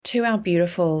To our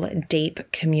beautiful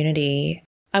deep community,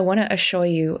 I want to assure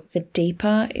you the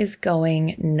deeper is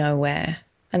going nowhere.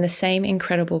 And the same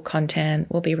incredible content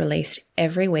will be released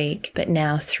every week, but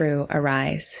now through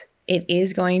Arise. It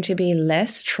is going to be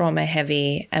less trauma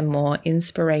heavy and more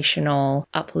inspirational,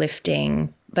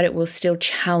 uplifting, but it will still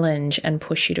challenge and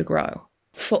push you to grow.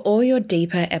 For all your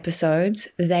deeper episodes,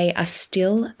 they are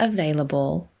still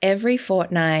available every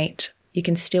fortnight. You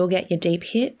can still get your deep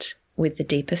hit with the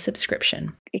deeper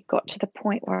subscription. It got to the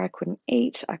point where I couldn't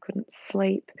eat, I couldn't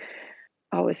sleep.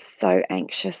 I was so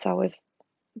anxious. I was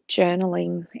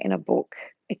journaling in a book.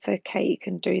 It's okay, you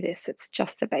can do this. It's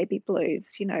just the baby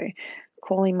blues,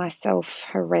 calling myself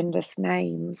horrendous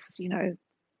names,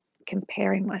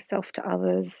 comparing myself to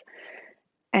others.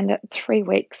 And at 3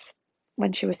 weeks,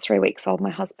 when she was 3 weeks old,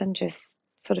 my husband just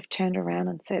sort of turned around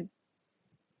and said,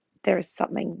 there is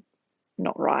something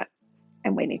not right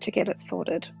and we need to get it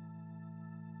sorted.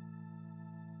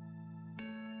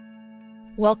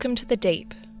 Welcome to The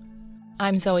Deep.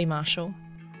 I'm Zoe Marshall.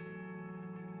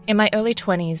 In my early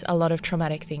 20s, a lot of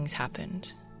traumatic things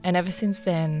happened, and ever since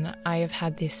then, I have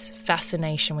had this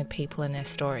fascination with people and their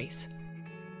stories.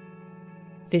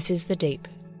 This is The Deep.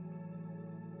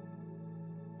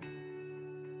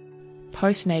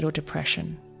 Postnatal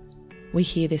depression. We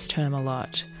hear this term a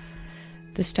lot.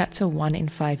 The stats are 1 in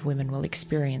 5 women will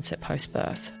experience it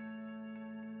post-birth.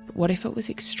 But what if it was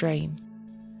extreme?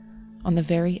 On the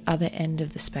very other end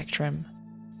of the spectrum?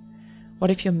 What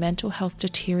if your mental health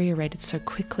deteriorated so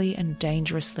quickly and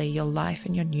dangerously your life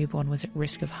and your newborn was at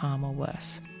risk of harm or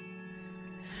worse?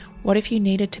 What if you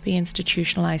needed to be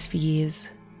institutionalised for years,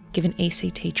 given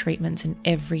ECT treatments and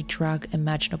every drug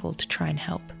imaginable to try and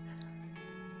help?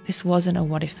 This wasn't a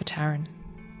what if for Taryn.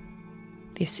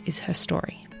 This is her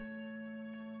story.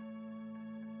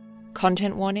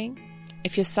 Content warning.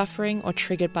 If you're suffering or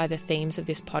triggered by the themes of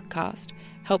this podcast,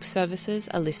 help services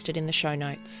are listed in the show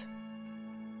notes.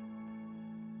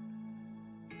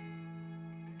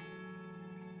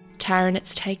 Taryn,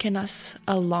 it's taken us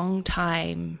a long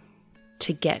time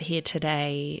to get here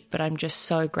today, but I'm just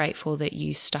so grateful that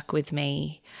you stuck with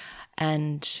me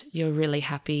and you're really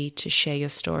happy to share your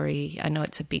story. I know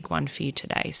it's a big one for you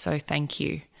today, so thank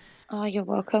you. Oh, you're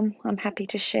welcome. I'm happy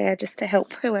to share just to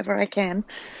help whoever I can.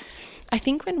 I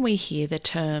think when we hear the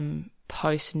term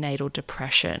postnatal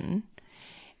depression,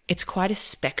 it's quite a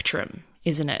spectrum,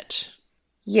 isn't it?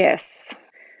 Yes.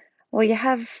 Well, you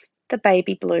have the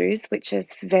baby blues, which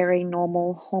is very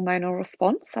normal hormonal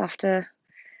response after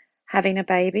having a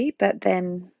baby, but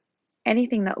then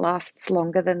anything that lasts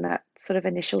longer than that sort of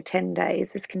initial 10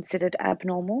 days is considered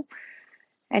abnormal.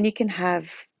 And you can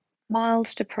have mild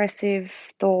depressive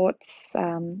thoughts,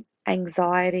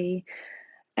 anxiety,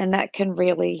 and that can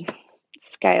really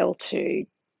scale to,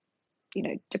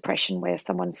 depression where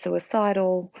someone's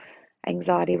suicidal,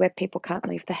 anxiety where people can't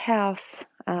leave the house.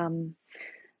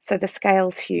 So the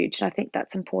scale's huge, and I think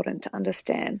that's important to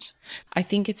understand. I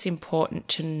think it's important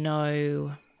to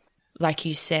know, like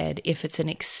you said, if it's an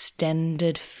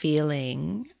extended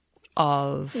feeling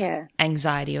of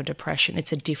anxiety or depression,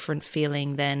 it's a different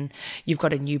feeling than you've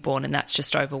got a newborn and that's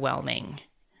just overwhelming.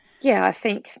 Yeah, I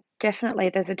think definitely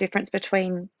there's a difference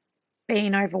between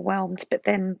being overwhelmed, but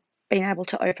then being able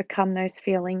to overcome those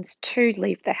feelings to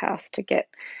leave the house to get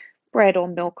bread or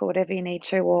milk or whatever you need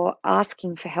to, or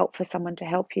asking for help for someone to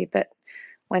help you. But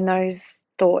when those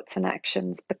thoughts and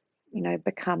actions,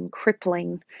 become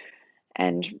crippling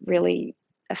and really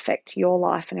affect your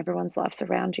life and everyone's lives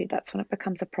around you, that's when it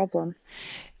becomes a problem.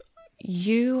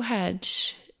 You had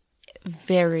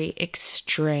very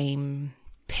extreme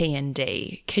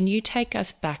P&D. Can you take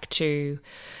us back to,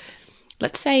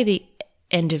 let's say, the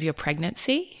end of your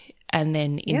pregnancy and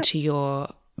then into your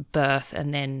birth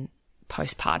and then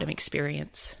postpartum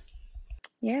experience?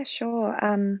 Yeah, sure.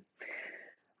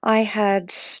 I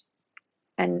had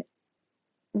an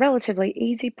relatively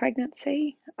easy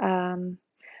pregnancy. I'd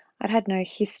had no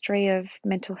history of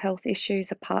mental health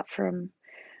issues apart from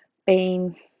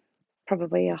being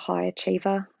probably a high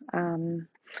achiever. Then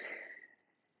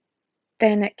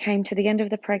it came to the end of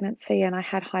the pregnancy and I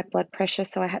had high blood pressure,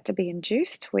 so I had to be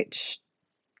induced, which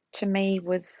to me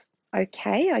was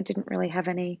okay. I didn't really have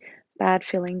any bad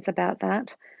feelings about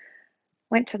that.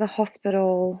 Went to the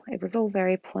hospital. It was all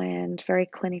very planned, very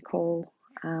clinical.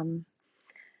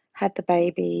 Had the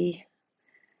baby.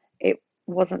 It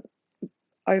wasn't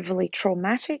overly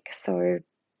traumatic, so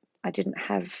I didn't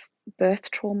have birth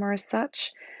trauma as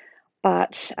such.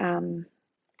 But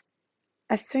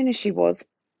as soon as she was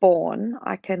born,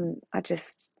 I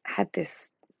just had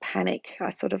this panic. I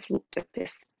sort of looked at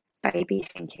this baby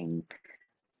thinking,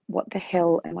 what the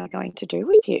hell am I going to do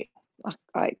with you?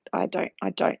 I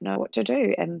don't know what to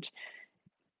do. And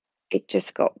it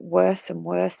just got worse and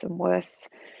worse and worse.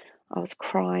 I was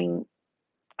crying.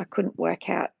 I couldn't work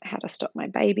out how to stop my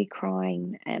baby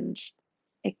crying, and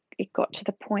it got to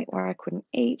the point where I couldn't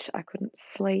eat, I couldn't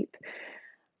sleep.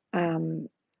 Um,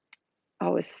 I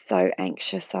was so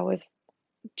anxious. I was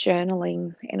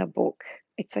journaling in a book.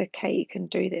 It's okay, you can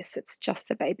do this. It's just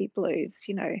the baby blues,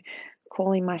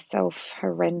 calling myself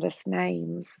horrendous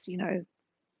names,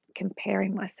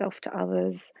 comparing myself to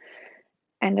others.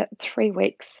 And at 3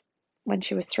 weeks, when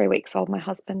she was 3 weeks old, my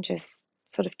husband just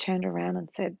sort of turned around and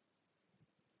said,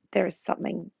 there is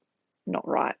something not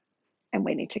right and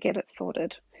we need to get it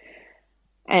sorted.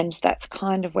 And that's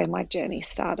kind of where my journey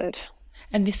started.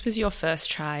 And this was your first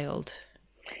child?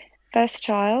 First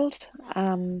child,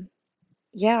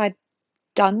 yeah, I'd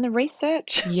done the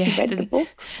research, Yeah, read the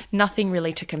books. nothing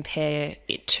really to compare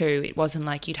it to. It wasn't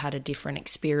like you'd had a different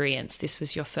experience. This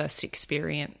was your first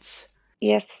experience.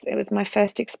 Yes, it was my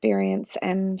first experience,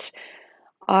 and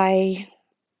I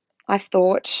I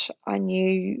thought I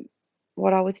knew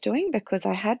what I was doing because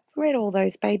I had read all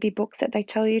those baby books that they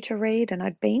tell you to read, and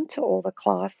I'd been to all the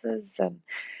classes, and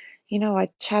I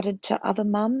chatted to other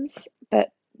mums,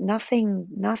 but nothing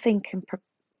can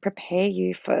prepare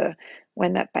you for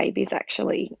when that baby's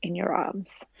actually in your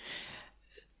arms.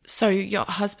 So your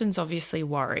husband's obviously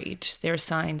worried. There are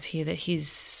signs here that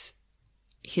he's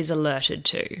alerted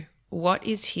to. What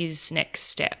is his next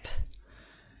step?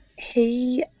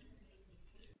 He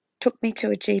took me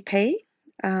to a GP.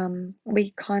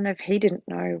 He didn't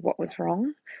know what was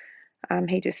wrong.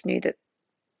 He just knew that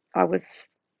I was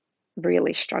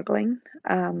really struggling.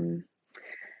 And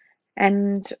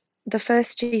the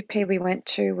first GP we went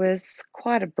to was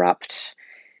quite abrupt.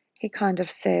 He kind of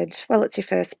said, well, it's your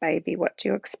first baby, what do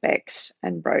you expect?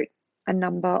 And wrote a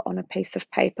number on a piece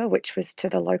of paper, which was to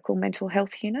the local mental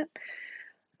health unit.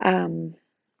 Um,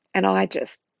 and I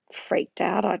just freaked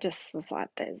out. I just was like,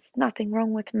 there's nothing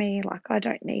wrong with me. Like, I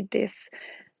don't need this.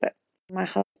 But my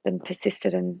husband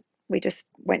persisted, and we just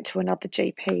went to another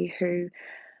GP who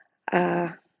uh,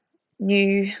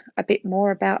 knew a bit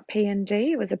more about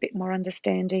PND, was a bit more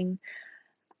understanding.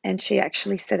 And she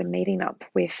actually set a meeting up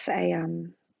with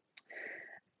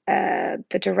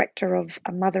the director of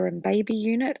a mother and baby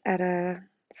unit at a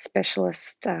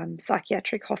specialist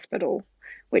psychiatric hospital,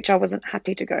 which I wasn't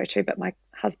happy to go to, but my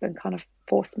husband kind of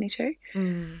forced me to,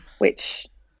 which,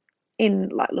 in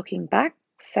like looking back,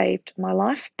 saved my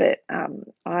life. But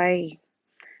I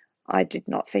did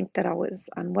not think that I was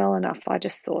unwell enough. I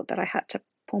just thought that I had to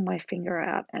pull my finger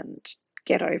out and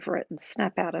get over it and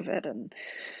snap out of it and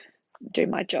do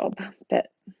my job.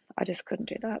 But I just couldn't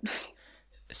do that.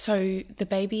 So the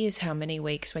baby is how many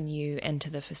weeks when you enter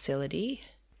the facility?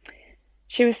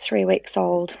 She was 3 weeks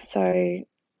old, so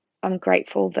I'm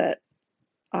grateful that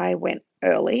I went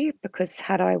early because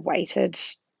had I waited,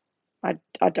 I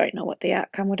don't know what the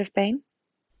outcome would have been.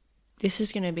 This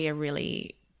is going to be a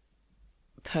really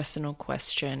personal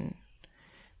question,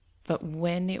 but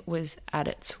when it was at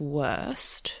its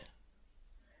worst,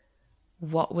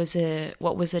 what was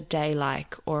a day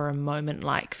like or a moment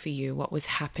like for you? What was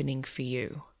happening for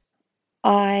you?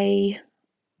 I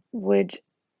would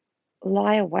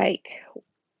lie awake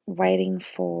waiting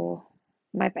for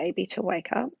my baby to wake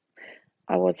up.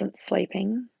 I wasn't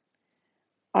sleeping.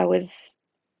 I was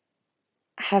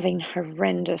having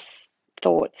horrendous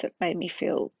thoughts that made me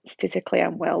feel physically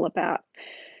unwell about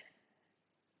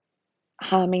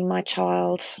harming my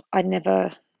child. I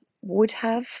never would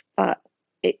have, but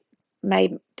it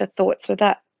made the thoughts were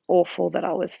that awful that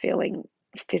I was feeling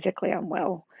physically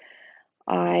unwell.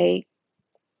 I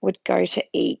would go to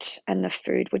eat and the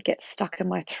food would get stuck in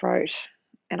my throat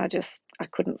and I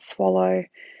couldn't swallow,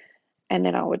 and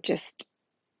then I would just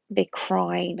be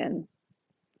crying and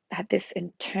had this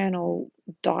internal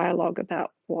dialogue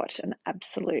about what an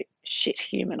absolute shit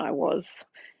human I was,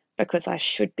 because I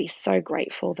should be so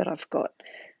grateful that I've got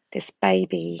this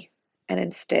baby. And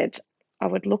instead, I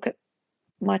would look at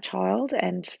my child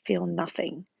and feel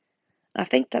nothing. I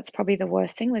think that's probably the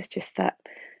worst thing, was just that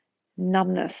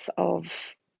numbness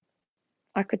of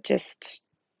I could just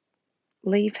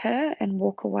leave her and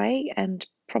walk away and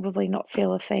probably not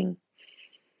feel a thing.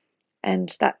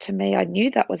 And that, to me, I knew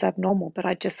that was abnormal, but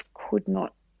I just could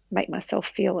not make myself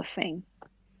feel a thing.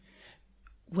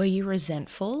 Were you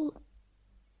resentful?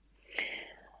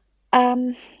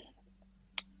 Um,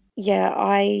 yeah,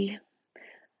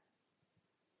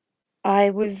 I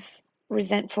was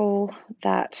resentful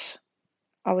that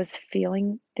I was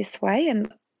feeling this way,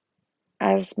 and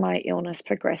as my illness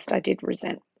progressed, I did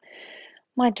resent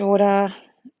my daughter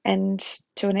and,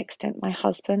 to an extent, my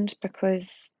husband,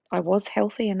 because I was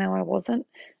healthy and now I wasn't,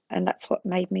 and that's what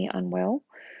made me unwell.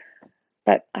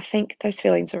 But I think those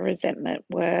feelings of resentment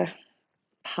were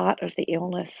part of the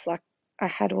illness. Like I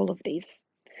had all of these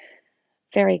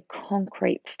very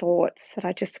concrete thoughts that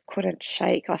I just couldn't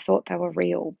shake. I thought they were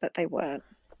real, but they weren't.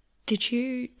 Did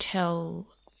you tell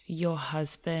your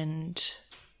husband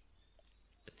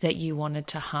that you wanted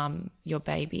to harm your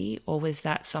baby, or was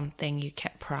that something you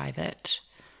kept private?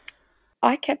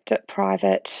 I kept it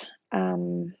private.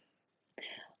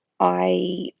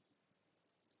 I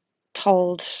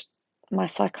told my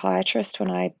psychiatrist when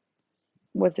I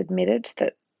was admitted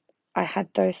that I had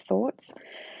those thoughts.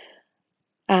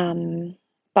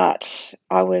 But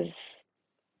I was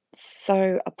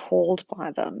so appalled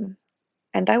by them,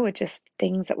 and they were just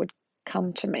things that would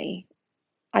come to me.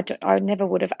 I never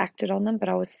would have acted on them, but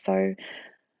I was so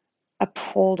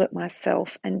appalled at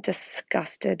myself and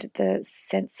disgusted. The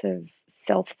sense of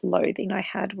self-loathing I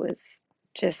had was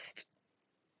just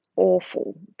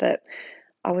awful that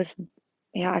I was,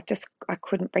 yeah, I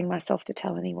couldn't bring myself to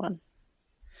tell anyone.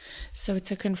 So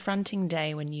it's a confronting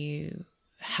day when you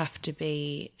have to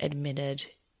be admitted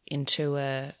into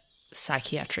a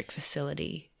psychiatric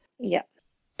facility, Yeah.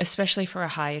 especially for a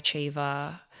high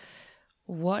achiever.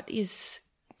 What is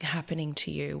happening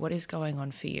to you? What is going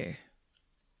on for you?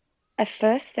 At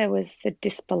first, there was the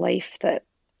disbelief that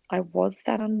I was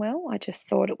that unwell. I just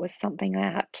thought it was something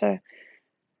I had to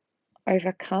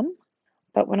overcome.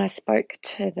 But when I spoke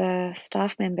to the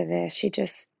staff member there, she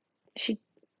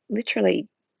literally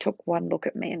took one look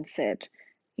at me and said,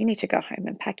 "You need to go home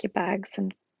and pack your bags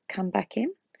and come back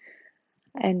in.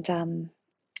 And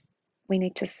we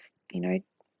need to,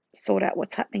 sort out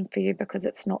what's happening for you because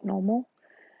it's not normal."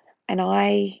 And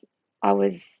I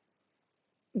was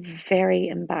very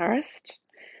embarrassed.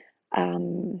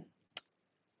 Um,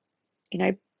 you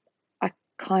know, I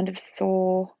kind of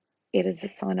saw it as a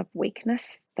sign of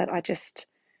weakness that I just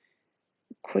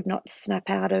could not snap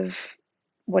out of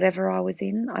whatever I was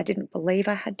in. I didn't believe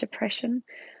I had depression.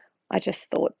 I just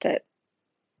thought that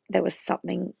there was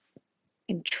something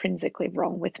intrinsically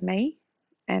wrong with me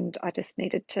and I just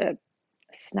needed to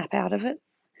snap out of it.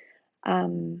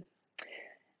 Um,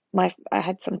 I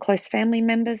had some close family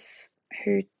members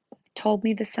who told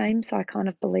me the same, so I kind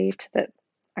of believed that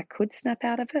I could snap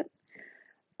out of it.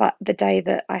 But the day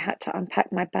that I had to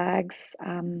unpack my bags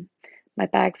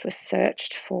were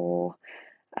searched for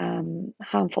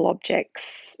harmful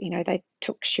objects. They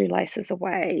took shoelaces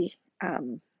away.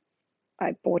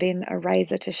 I brought in a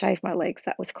razor to shave my legs.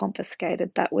 That was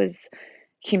confiscated. That was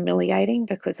humiliating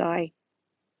because I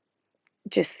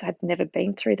just had never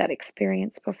been through that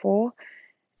experience before.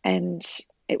 And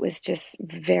it was just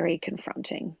very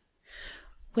confronting.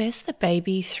 Where's the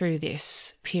baby through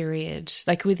this period?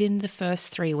 Like within the first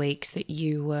 3 weeks that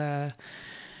you were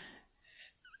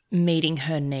meeting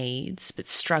her needs but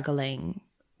struggling,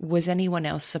 was anyone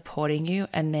else supporting you?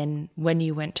 And then when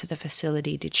you went to the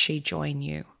facility, did she join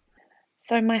you?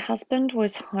 So my husband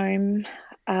was home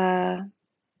for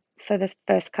the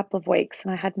first couple of weeks,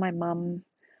 and I had my mum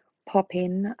pop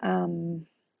in,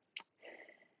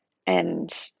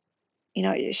 and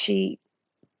she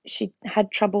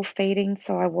had trouble feeding,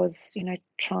 so I was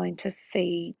trying to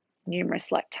see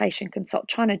numerous lactation consult,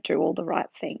 trying to do all the right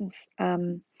things.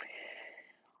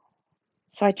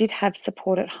 So I did have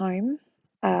support at home.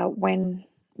 When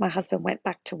my husband went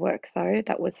back to work, though,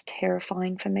 that was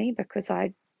terrifying for me because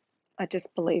I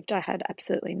just believed I had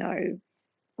absolutely no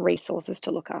resources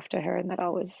to look after her and that I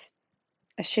was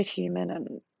a shit human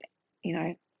and, you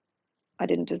know, I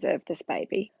didn't deserve this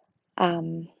baby.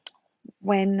 Um,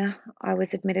 when I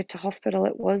was admitted to hospital,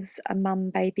 it was a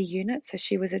mum baby unit, so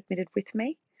she was admitted with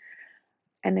me.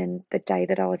 And then the day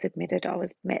that I was admitted, I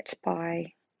was met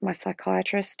by my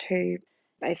psychiatrist who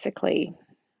basically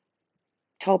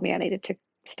told me I needed to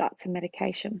start some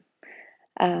medication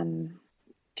um,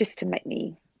 just to make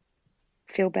me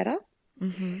feel better.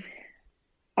 Mm-hmm.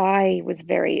 I was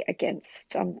very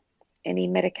against any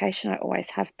medication. I always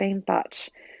have been, but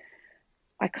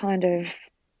I kind of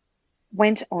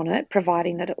went on it,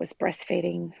 providing that it was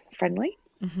breastfeeding friendly.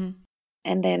 Mm-hmm.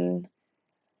 And then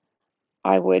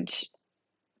I would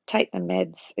take the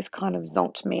meds, is kind of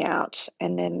zonked me out.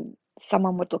 And then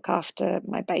someone would look after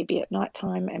my baby at night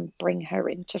time and bring her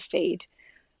in to feed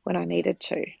when I needed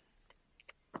to,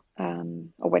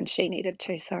 or when she needed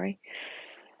to, sorry.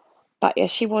 But yeah,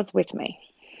 she was with me.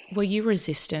 Were you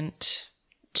resistant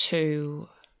to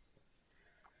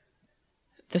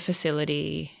the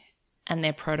facility and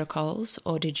their protocols,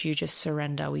 or did you just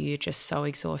surrender? Were you just so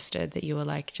exhausted that you were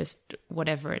like, just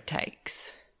whatever it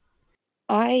takes?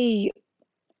 I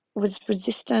was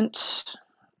resistant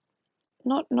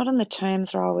not on the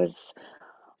terms where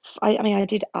I mean, I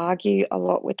did argue a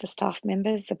lot with the staff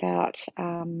members about,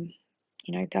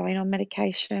 going on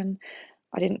medication.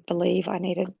 I didn't believe I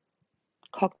needed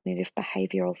cognitive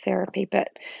behavioral therapy, but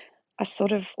I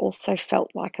sort of also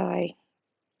felt like I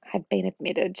had been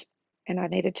admitted and I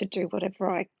needed to do whatever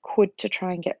I could to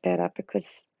try and get better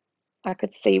because I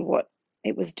could see what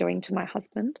it was doing to my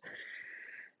husband.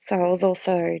 So I was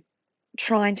also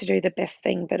trying to do the best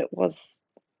thing, but it was,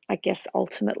 I guess,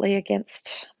 ultimately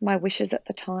against my wishes at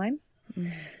the time.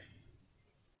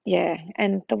 Yeah,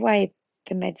 and the way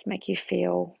the meds make you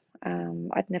feel,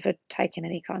 I'd never taken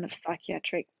any kind of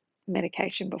psychiatric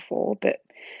medication before, but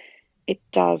it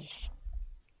does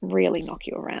really knock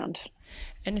you around.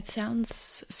 And it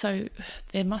sounds so,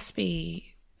 there must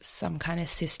be some kind of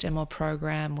system or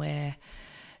program where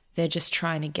they're just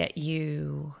trying to get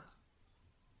you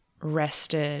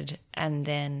rested and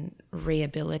then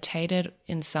rehabilitated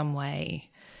in some way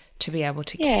to be able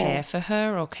to Yeah, care for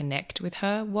her or connect with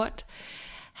her. What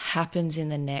happens in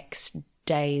the next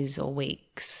days or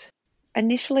weeks?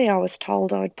 initially I was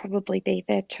told I would probably be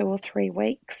there 2 or 3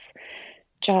 weeks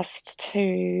just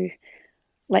to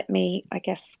let me, I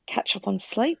guess, catch up on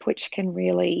sleep, which can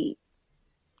really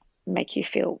make you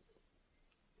feel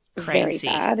very Crazy.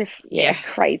 bad. If, Yeah. yeah,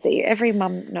 crazy. Every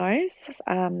mum knows.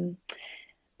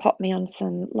 Pop me on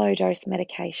some low dose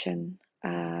medication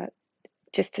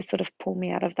just to sort of pull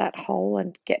me out of that hole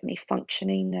and get me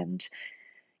functioning. And,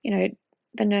 you know,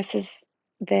 the nurses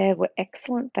there were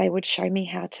excellent. They would show me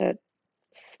how to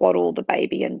swaddle the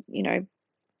baby and,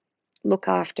 look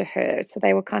after her. So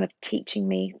they were kind of teaching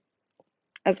me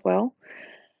as well.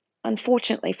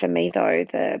 Unfortunately for me, though,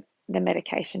 the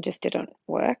medication just didn't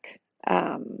work.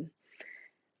 And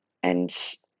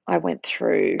I went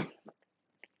through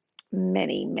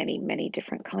many, many, many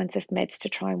different kinds of meds to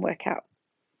try and work out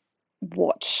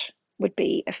what would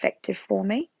be effective for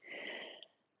me.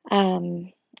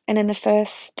 Um, and in the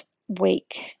first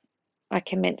week, I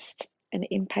commenced an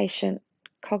inpatient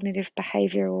cognitive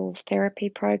behavioral therapy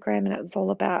program, and it was all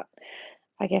about,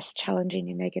 I guess, challenging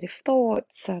your negative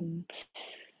thoughts and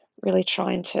really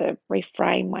trying to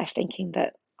reframe my thinking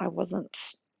that I wasn't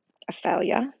a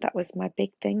failure. That was my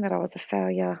big thing, that I was a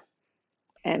failure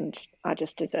and I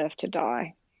just deserved to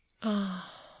die. Oh,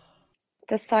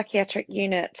 The psychiatric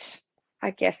unit,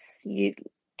 I guess, you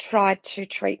tried to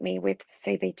treat me with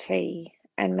CBT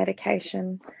and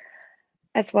medication,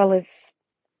 as well as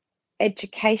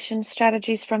education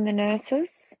strategies from the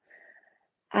nurses.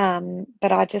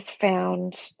 But I just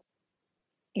found,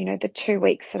 the 2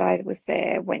 weeks that I was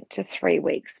there went to 3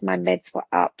 weeks. My meds were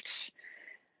upped.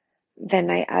 Then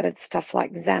they added stuff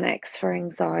like Xanax for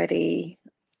anxiety,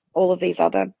 all of these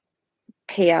other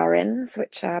PRNs,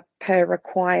 which are per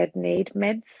required need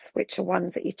meds, which are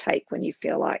ones that you take when you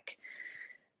feel like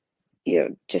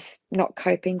you're just not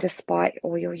coping despite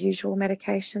all your usual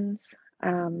medications.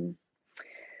 Um,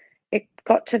 it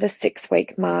got to the 6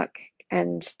 week mark,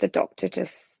 and the doctor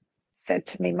just said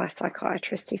to me, my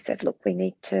psychiatrist, he said, look, we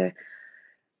need to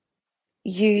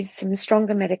use some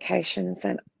stronger medications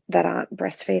that aren't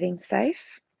breastfeeding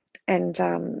safe. And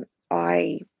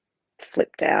I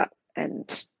flipped out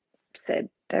and said,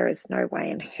 there is no way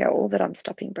in hell that I'm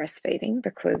stopping breastfeeding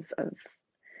because of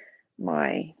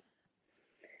my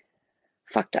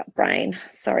fucked up brain.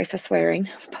 Sorry for swearing,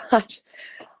 but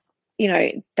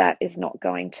that is not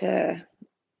going to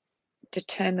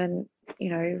determine, you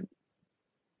know,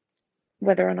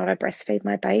 whether or not I breastfeed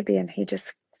my baby. And he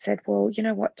just said, well, you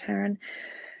know what, Taryn,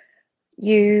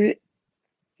 you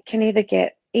can either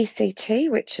get ECT,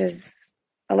 which is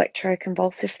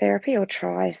electroconvulsive therapy, or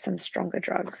try some stronger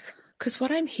drugs. because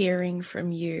what I'm hearing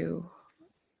from you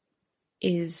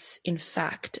is, in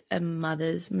fact, a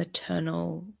mother's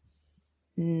maternal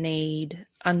need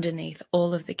underneath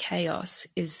all of the chaos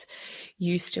is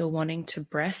you still wanting to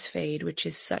breastfeed, which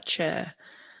is such a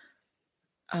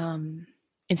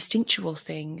instinctual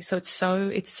thing. So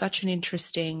it's such an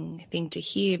interesting thing to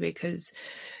hear because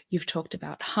you've talked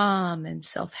about harm and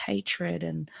self-hatred,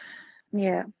 and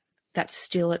Yeah. that's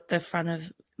still at the front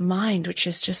of mind, which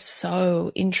is just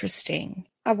so interesting.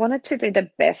 I wanted to do the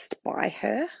best by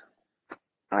her.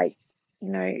 I,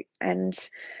 and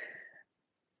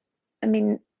I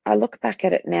mean, I look back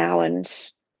at it now and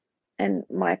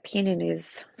my opinion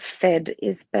is fed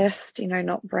is best,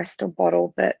 not breast or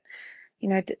bottle, but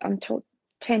I'm taught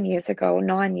 10 years ago or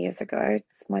 9 years ago,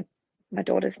 it's my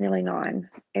daughter's nearly 9.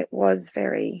 It was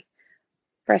very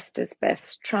breast is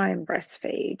best, try and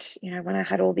breastfeed. When I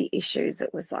had all the issues,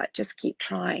 it was like, just keep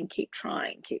trying, keep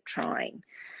trying, keep trying.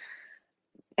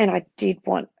 And I did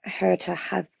want her to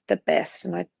have the best.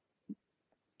 And I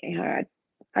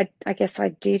I guess I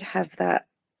did have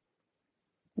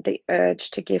the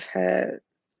urge to give her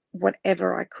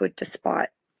whatever I could despite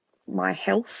my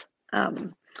health.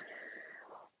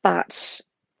 But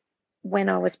when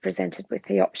I was presented with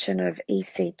the option of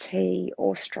ECT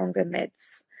or stronger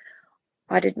meds,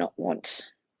 I did not want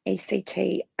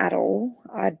ECT at all.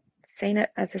 I'd seen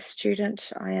it as a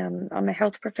student. I'm a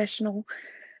health professional,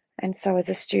 and so as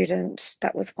a student,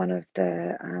 that was one of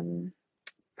the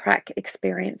prac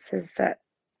experiences that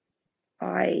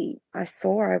I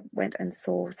saw. I went and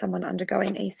saw someone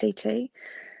undergoing ECT,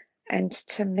 and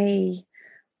to me,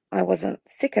 I wasn't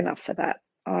sick enough for that.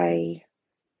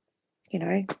 You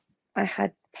know, I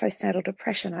had postnatal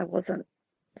depression. I wasn't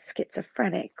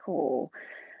schizophrenic or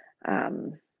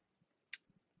um,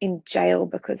 in jail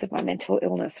because of my mental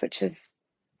illness, which is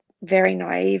very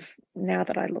naive now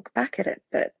that I look back at it.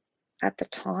 But at the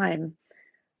time,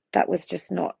 that was just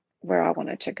not where I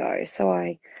wanted to go. So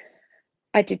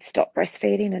I did stop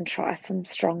breastfeeding and try some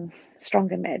stronger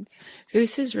meds.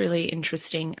 This is really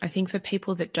interesting. I think for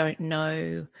people that don't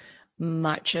know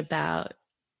much about,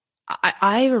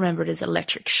 I remember it as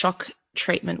electric shock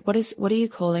treatment. What are you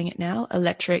calling it now?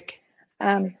 Electric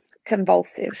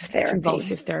Convulsive therapy.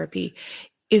 convulsive therapy.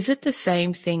 Is it the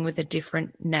same thing with a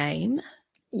different name?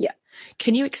 Yeah.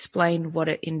 Can you explain what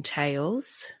it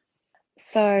entails?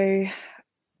 So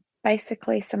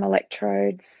basically, some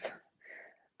electrodes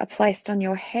are placed on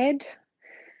your head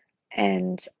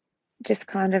and just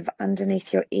kind of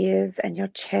underneath your ears and your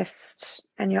chest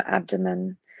and your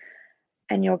abdomen,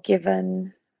 and you're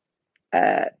given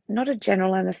not a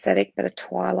general anesthetic, but a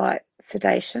twilight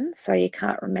sedation, so you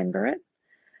can't remember it,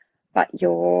 but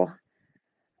an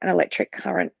electric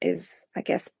current is, I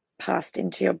guess, passed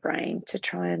into your brain to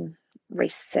try and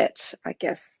reset, I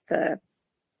guess, the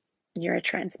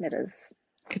neurotransmitters.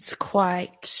 It's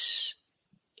quite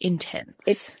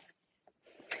intense.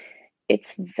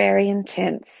 It's very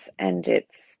intense, and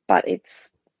it's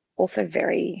also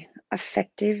very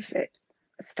effective.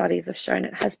 Studies have shown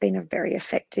it has been a very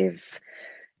effective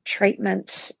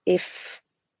treatment if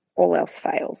all else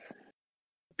fails.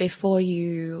 Before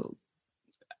you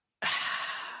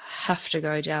have to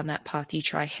go down that path, you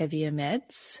try heavier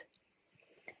meds.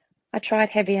 I tried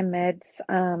heavier meds.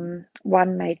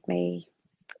 One made me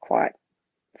quite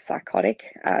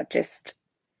psychotic, just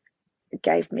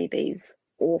gave me these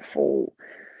awful,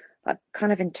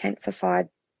 kind of intensified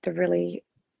the really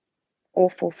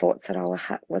awful thoughts that I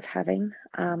was having.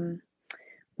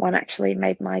 One actually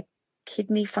made my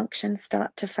kidney function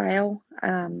start to fail.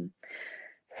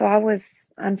 So I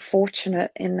was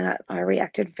unfortunate in that I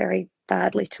reacted very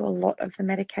badly to a lot of the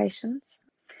medications,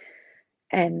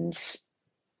 and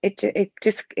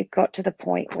it got to the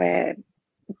point where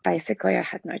basically I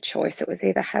had no choice. It was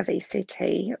either have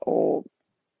ECT or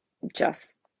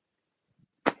just,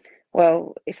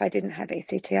 well, if I didn't have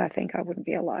ECT, I think I wouldn't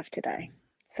be alive today.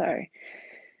 So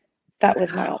that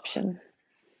was my option.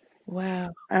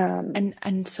 Wow.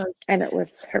 And So, and it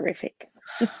was horrific.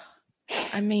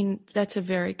 I mean, that's a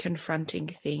very confronting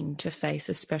thing to face,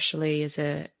 especially as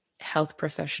a health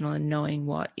professional and knowing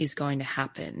what is going to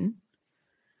happen.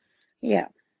 Yeah.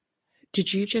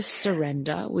 Did you just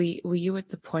surrender? Were you at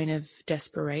the point of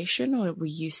desperation, or were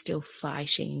you still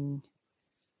fighting?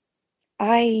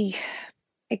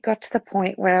 It got to the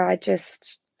point where I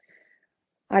guess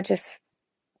I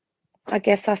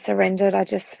surrendered. I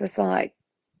just was like,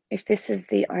 if this is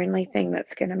the only thing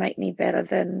that's going to make me better,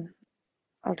 then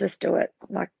I'll just do it.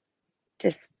 Like,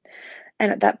 just,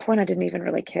 and at that point, I didn't even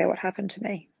really care what happened to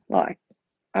me. Like,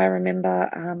 I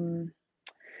remember,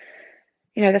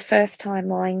 the first time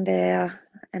lying there,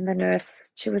 and the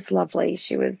nurse, she was lovely.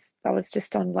 I was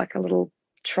just on like a little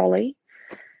trolley,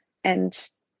 and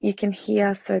you can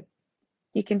hear, so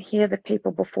you can hear the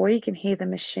people before you can hear the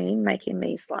machine making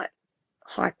these like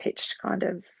high pitched kind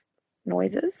of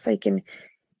noises. So you can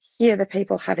hear the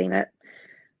people having it.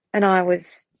 And I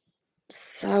was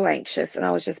so anxious, and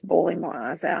I was just bawling my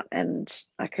eyes out. And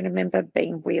I can remember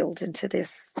being wheeled into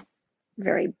this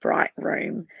very bright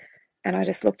room. And I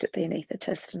just looked at the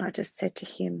anaesthetist and I just said to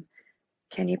him,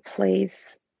 can you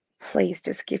please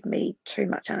just give me too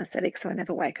much anesthetic so I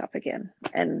never wake up again?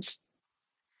 And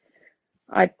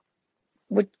I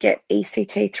would get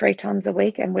ECT 3 times a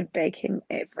week and would beg him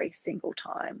every single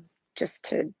time just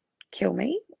to kill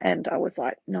me. And I was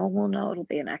like, no, well, no, it'll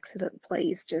be an accident.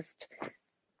 Please just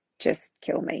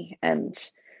kill me. And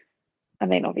I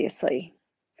mean, obviously,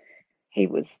 he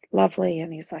was lovely,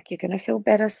 and he's like, you're going to feel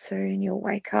better soon. You'll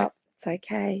wake up. It's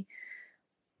okay.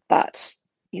 But,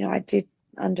 I did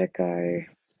undergo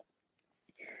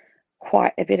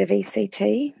quite a bit of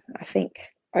ECT. I think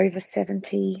over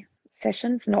 70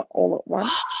 sessions, not all at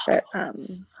once, but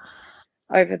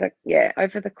over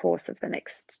the course of the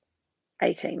next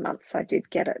 18 months, I did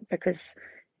get it because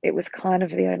it was kind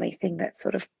of the only thing that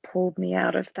sort of pulled me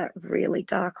out of that really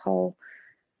dark hole,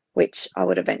 which I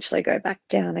would eventually go back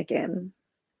down again.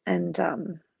 And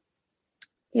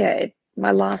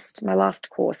my last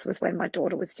course was when my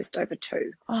daughter was just over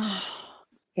 2. Oh,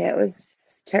 Yeah, it was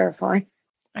terrifying.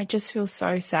 I just feel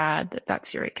so sad that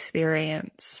that's your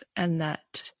experience and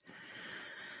that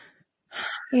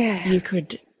Yeah, you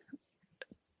could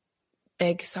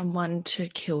beg someone to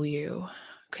kill you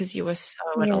because you were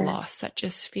so at a yeah. loss. That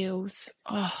just feels,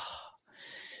 oh,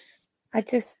 I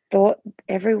just thought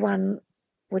everyone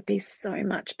would be so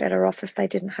much better off if they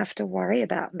didn't have to worry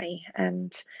about me.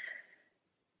 And,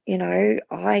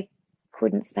 I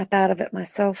couldn't snap out of it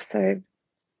myself, so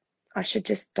I should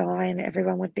just die and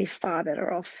everyone would be far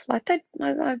better off. Like I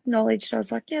acknowledged, I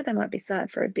was like, yeah, they might be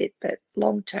sad for a bit, but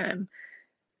long term,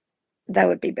 they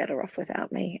would be better off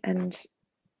without me. And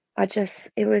it's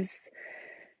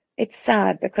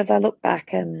sad because I look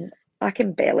back and I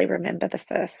can barely remember the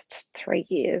first 3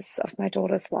 years of my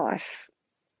daughter's life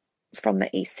from the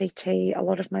ECT. A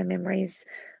lot of my memories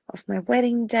of my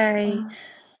wedding day oh.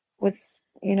 was,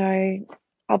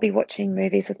 I'll be watching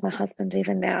movies with my husband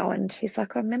even now, and he's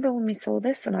like, I remember when we saw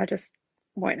this, and I just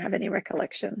won't have any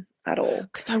recollection at all.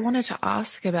 Because I wanted to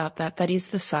ask about that. That is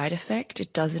the side effect.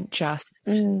 It doesn't just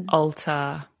Mm,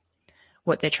 alter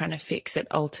what they're trying to fix, it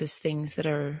alters things that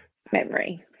are.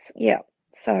 memories. Yeah.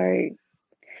 So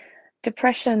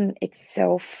depression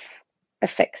itself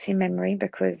affects your memory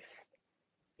because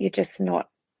you're just not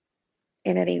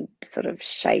in any sort of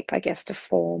shape, I guess, to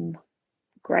form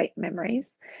great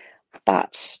memories.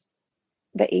 But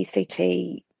the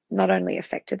ECT not only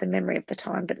affected the memory of the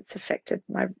time, but it's affected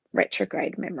my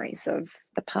retrograde memories of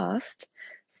the past.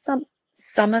 Some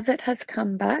some of it has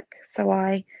come back, so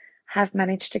I have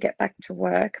managed to get back to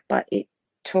work, but it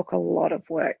took a lot of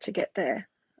work to get there.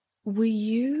 Were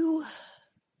you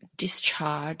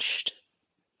discharged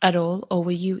at all, or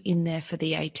were you in there for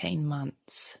the 18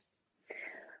 months?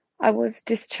 I was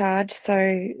discharged,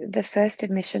 so the first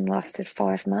admission lasted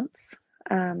 5 months,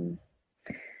 um,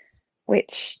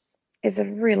 which is a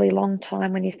really long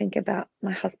time when you think about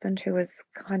my husband, who was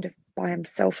kind of by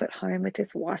himself at home with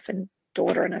his wife and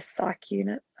daughter in a psych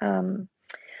unit.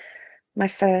 My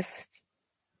first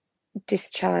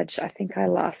discharge, I think I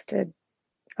lasted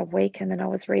a week and then I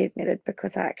was readmitted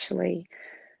because I actually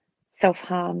self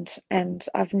harmed, and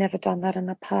I've never done that in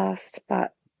the past.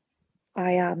 But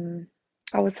I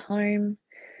was home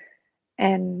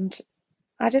and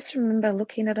I just remember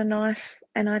looking at a knife,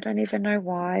 and I don't even know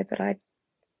why, but I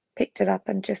picked it up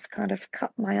and just kind of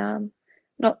cut my arm.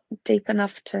 Not deep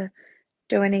enough to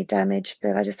do any damage,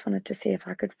 but I just wanted to see if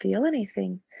I could feel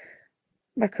anything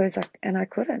I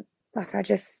couldn't. Like I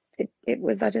just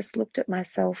looked at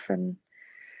myself and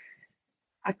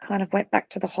I kind of went back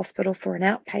to the hospital for an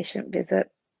outpatient visit,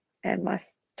 and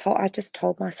I just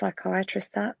told my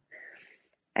psychiatrist that,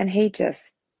 and he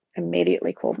just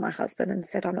immediately called my husband and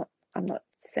said, I'm not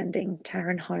sending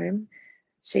Taryn home.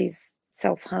 She's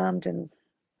self-harmed," and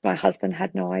my husband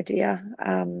had no idea,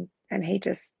 and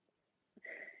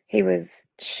he was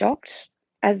shocked,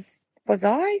 as was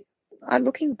I.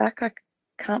 Looking back, I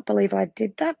can't believe I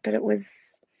did that, but it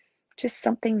was just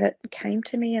something that came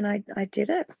to me, and I did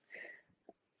it.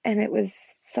 And it was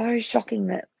so shocking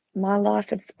that my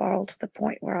life had spiraled to the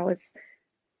point where I was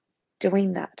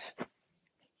doing that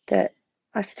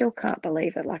I still can't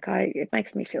believe it. It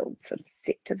makes me feel sort of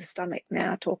sick to the stomach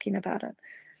now talking about it.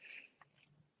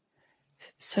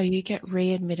 So you get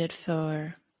readmitted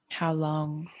for how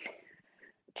long?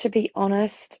 To be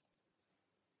honest,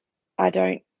 I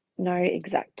don't know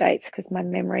exact dates because my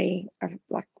memory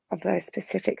of those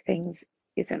specific things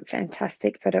isn't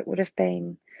fantastic, but it would have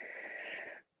been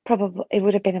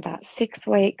about 6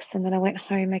 weeks, and then I went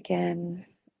home again.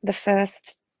 The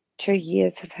first 2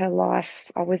 years of her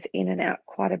life, I was in and out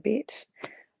quite a bit.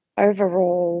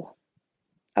 Overall,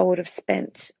 I would have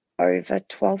spent over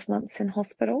 12 months in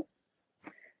hospital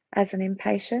as an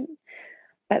inpatient.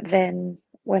 But then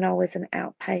when I was an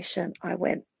outpatient, I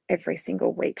went every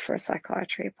single week for a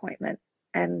psychiatry appointment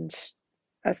and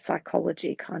a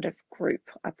psychology kind of group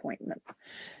appointment.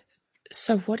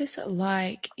 So, what is it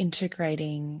like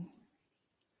integrating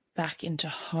back into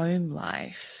home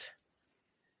life?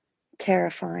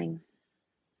 Terrifying.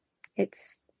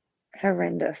 It's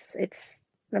horrendous. It's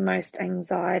the most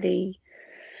anxiety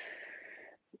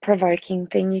provoking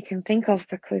thing you can think of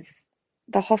because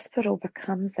the hospital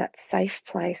becomes that safe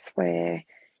place where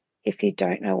if you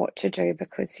don't know what to do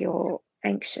because you're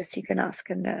anxious, you can ask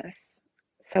a nurse.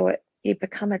 So you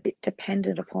become a bit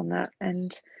dependent upon that.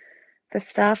 And the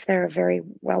staff there are very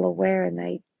well aware,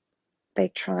 and they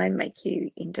try and make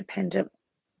you independent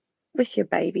with your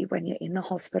baby when you're in the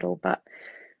hospital, but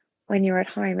when you're at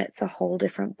home, it's a whole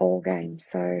different ball game.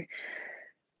 So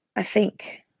I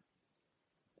think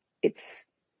it's,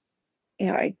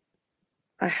 I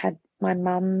had my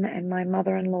mum and my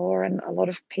mother-in-law and a lot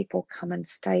of people come and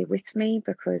stay with me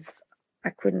because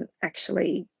I couldn't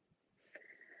actually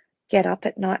get up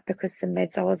at night because the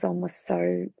meds I was on was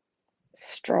so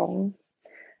strong.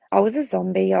 I was a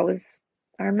zombie. I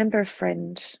remember a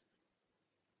friend,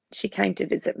 she came to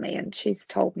visit me and she's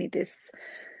told me this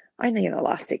only in the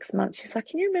last 6 months. She's like,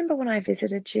 "Can you remember when I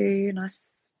visited you?" And I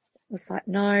was like,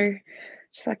 "No."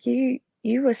 She's like, You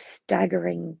were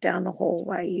staggering down the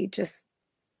hallway. You just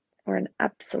were an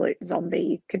absolute zombie.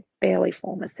 You could barely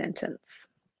form a sentence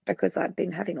because I'd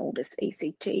been having all this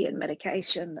ECT and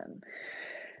medication. And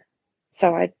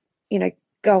so you know,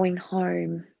 going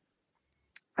home,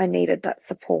 I needed that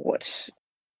support.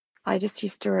 I just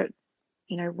used to,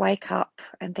 wake up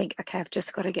and think, okay, I've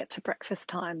just got to get to breakfast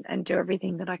time and do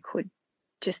everything that I could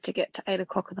just to get to 8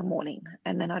 o'clock in the morning.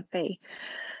 And then I'd be,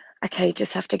 okay, you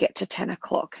just have to get to 10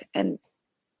 o'clock. And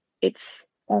it's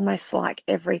almost like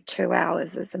every 2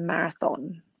 hours is a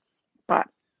marathon, but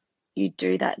you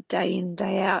do that day in,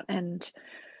 day out. And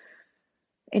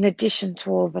in addition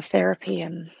to all the therapy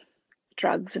and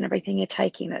drugs and everything you're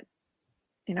taking,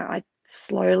 I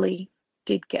slowly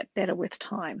did get better with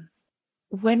time.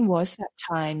 When was that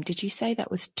time? Did you say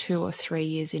that was 2 or 3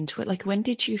 years into it? Like, when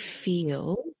did you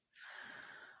feel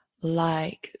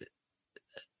like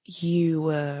you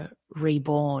were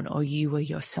reborn or you were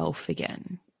yourself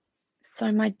again? So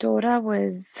my daughter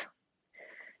was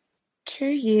 2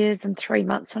 years and 3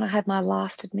 months when I had my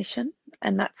last admission,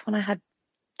 and that's when I had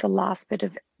the last bit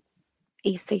of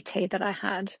ECT that I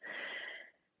had.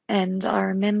 And I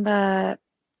remember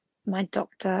my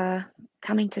doctor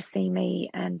coming to see me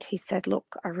and he said,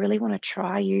 "Look, I really want to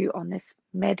try you on this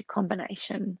med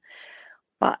combination,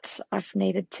 but I've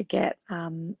needed to get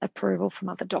approval from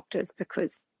other doctors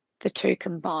because the two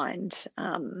combined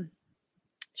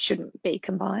shouldn't be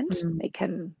combined. Mm. It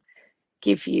can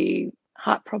give you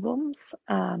heart problems,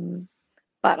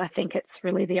 but I think it's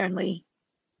really the only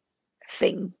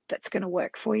thing that's going to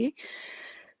work for you."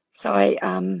 So I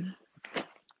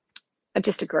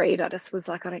just agreed. I just was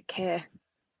like, I don't care.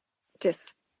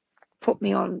 Just put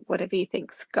me on whatever you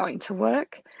think's going to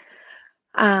work.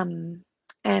 Um,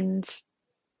 and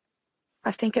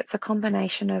I think it's a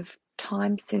combination of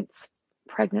time since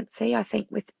pregnancy. I think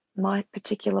with my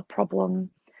particular problem,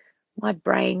 my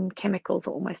brain chemicals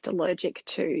are almost allergic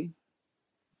to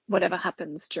whatever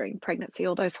happens during pregnancy,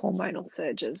 all those hormonal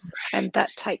surges. And that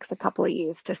takes a couple of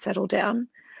years to settle down,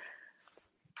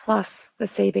 plus the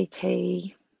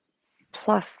CBT,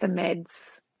 plus the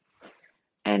meds.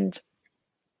 And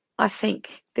I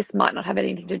think this might not have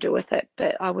anything to do with it,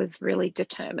 but I was really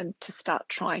determined to start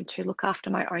trying to look after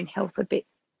my own health a bit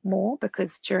more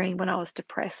because when I was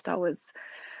depressed, I was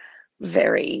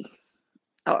very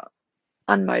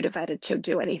unmotivated to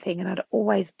do anything, and I'd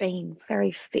always been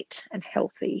very fit and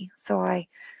healthy. So I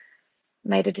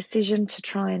made a decision to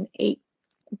try and eat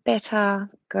better,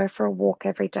 go for a walk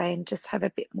every day, and just have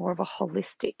a bit more of a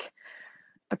holistic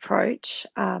approach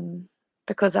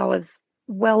because I was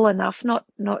well enough, not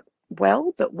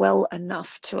well, but well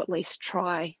enough to at least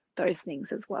try those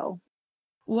things as well.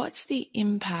 What's the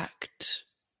impact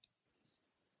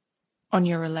on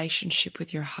your relationship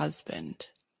with your husband?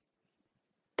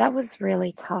 That was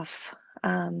really tough.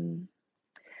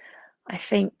 I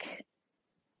think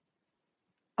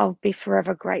I'll be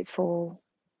forever grateful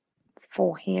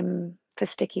for him for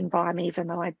sticking by me, even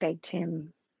though I begged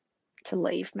him to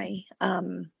leave me.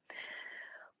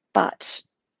 But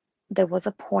there was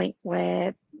a point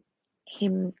where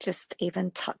him just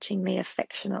even touching me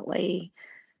affectionately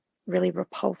really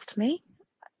repulsed me.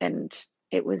 And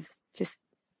it was just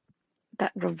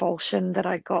that revulsion that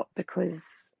I got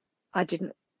because I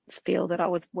didn't feel that I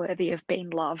was worthy of being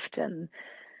loved. And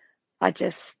I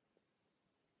just,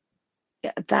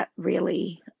 yeah, that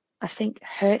really, I think,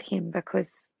 hurt him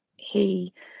because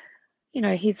he's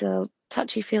a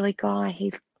touchy feely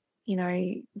guy.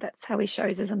 That's how he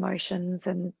shows his emotions.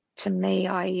 And to me,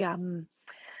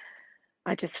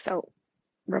 I just felt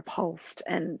repulsed,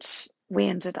 and we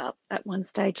ended up at one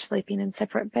stage sleeping in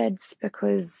separate beds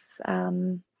because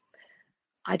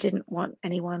I didn't want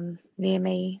anyone near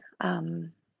me.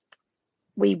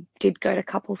 We did go to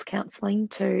couples counselling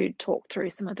to talk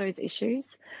through some of those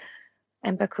issues,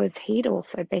 and because he'd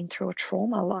also been through a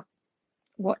trauma, like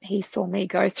what he saw me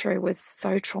go through was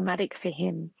so traumatic for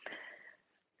him,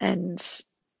 and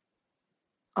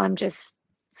I'm just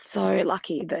so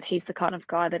lucky that he's the kind of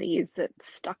guy that he is that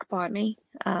stuck by me.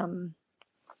 And,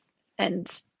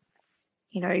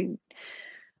 you know,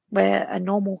 we're a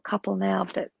normal couple now,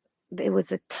 but it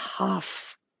was a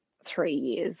tough 3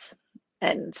 years.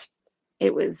 And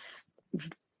it was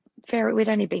we'd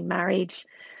only been married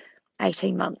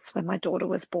 18 months when my daughter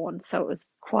was born. So it was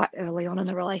quite early on in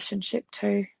the relationship,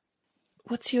 too.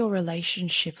 What's your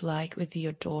relationship like with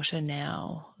your daughter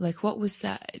now? Like, what was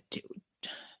that?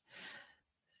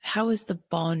 How was the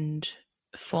bond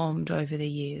formed over the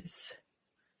years?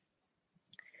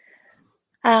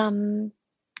 Um,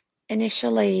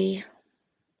 Initially,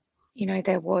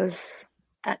 there was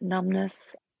that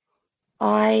numbness.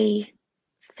 I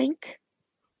think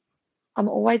I'm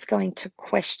always going to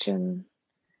question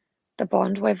the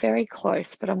bond. We're very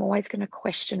close, but I'm always going to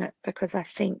question it because I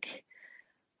think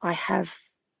I have,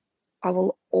 I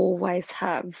will always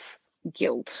have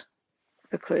guilt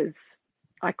because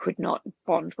I could not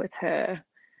bond with her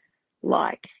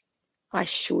like I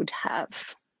should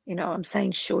have. I'm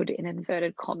saying should in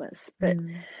inverted commas, but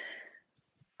Mm.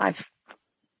 I've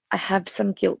I have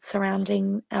some guilt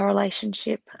surrounding our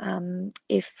relationship.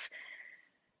 If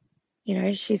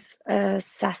she's a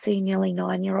sassy, nearly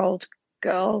 9-year-old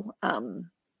girl.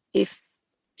 If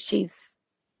she's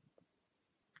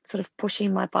sort of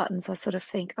pushing my buttons, I sort of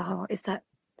think, oh, is that?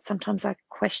 Sometimes I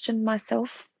question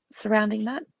myself surrounding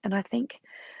that, and I think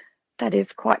that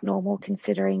is quite normal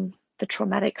considering the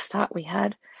traumatic start we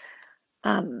had.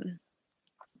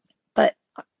 But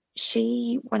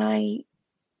she, when I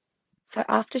so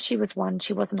after she was 1,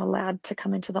 she wasn't allowed to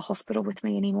come into the hospital with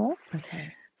me anymore.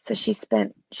 Okay. So she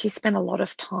spent a lot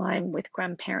of time with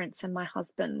grandparents and my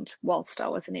husband whilst I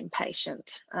was an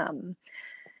inpatient.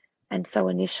 And so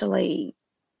initially,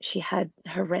 she had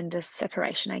horrendous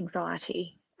separation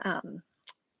anxiety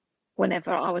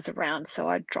whenever I was around. So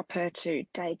I'd drop her to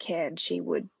daycare and she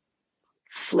would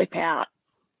flip out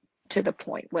to the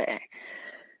point where,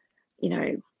 you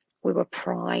know, we were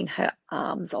prying her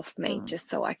arms off me just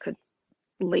so I could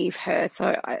leave her.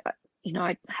 So I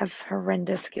have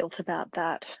horrendous guilt about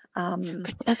that.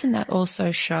 But doesn't that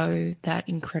also show that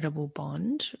incredible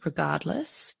bond,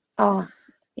 regardless? Oh,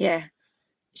 yeah.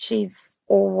 She's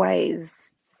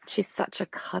such a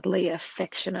cuddly,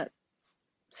 affectionate,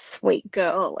 sweet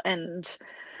girl. And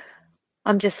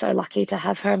I'm just so lucky to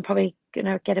have her. I'm probably going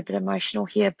to get a bit emotional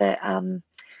here, but,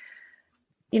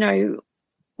 you know,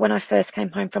 when I first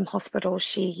came home from hospital,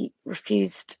 she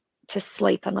refused to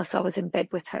sleep unless I was in bed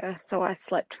with her. So I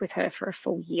slept with her for a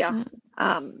full year.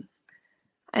 Mm.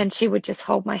 And she would just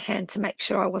hold my hand to make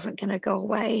sure I wasn't going to go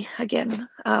away again.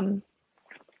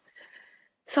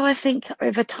 So I think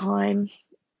over time,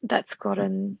 that's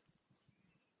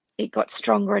it got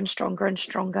stronger and stronger and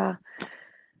stronger.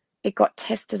 It got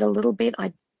tested a little bit.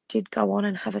 I did go on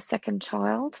and have a second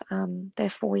child. They're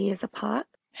 4 years apart.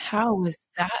 How was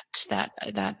that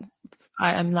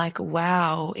I am like,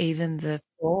 wow, even the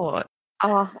thought.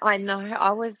 Oh, I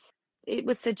know. It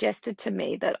was suggested to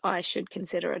me that I should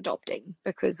consider adopting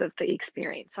because of the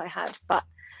experience I had. But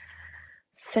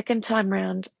second time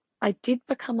round, I did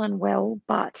become unwell,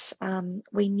 but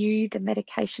we knew the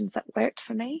medications that worked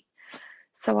for me.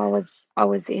 So I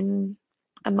was in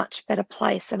a much better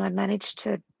place and I managed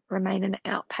to remain an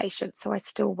outpatient. So I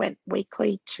still went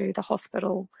weekly to the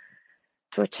hospital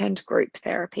to attend group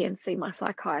therapy and see my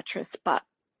psychiatrist, but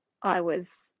I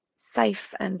was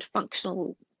safe and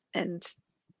functional and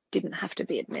didn't have to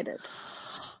be admitted.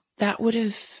 That would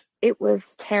have, It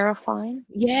was terrifying.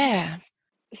 yeah.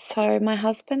 So my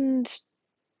husband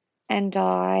and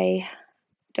I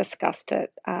discussed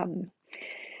it.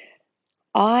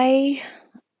 I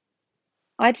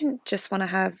I didn't just want to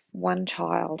have one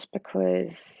child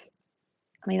because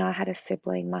I had a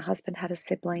sibling, my husband had a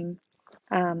sibling.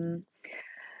 Um,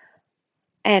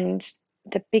 and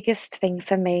the biggest thing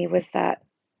for me was that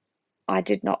I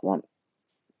did not want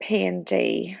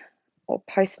PND or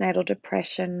postnatal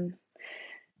depression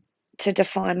to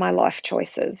define my life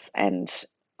choices. And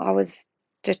I was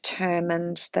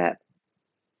determined that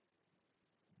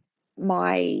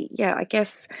I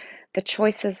guess the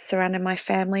choices surrounding my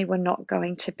family were not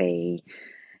going to be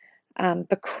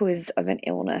because of an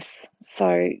illness.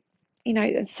 So,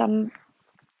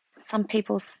 some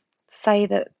people say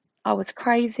that I was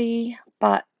crazy,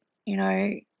 but you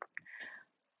know,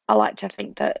 I like to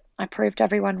think that I proved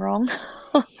everyone wrong.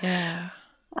 Yeah.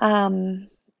 um,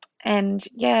 and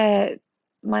yeah,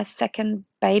 my second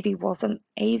baby wasn't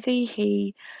easy.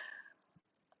 He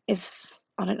is,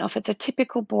 I don't know if it's a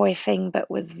typical boy thing, but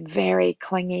was very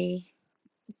clingy,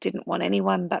 didn't want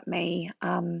anyone but me.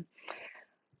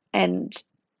 And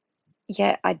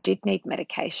yeah, I did need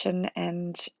medication,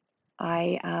 and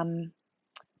I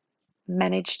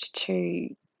managed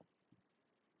to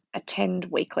attend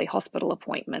weekly hospital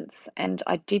appointments, and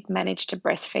I did manage to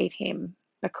breastfeed him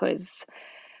because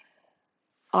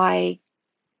I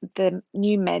the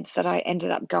new meds that I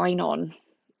ended up going on,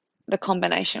 the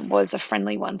combination was a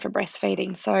friendly one for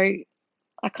breastfeeding. So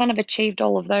I kind of achieved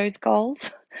all of those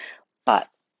goals. But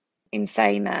in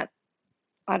saying that,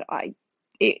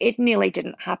 it nearly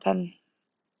didn't happen.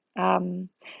 Um,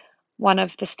 One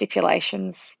of the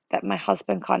stipulations that my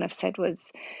husband kind of said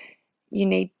was, you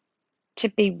need to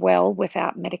be well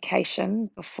without medication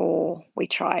before we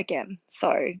try again.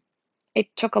 So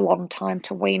it took a long time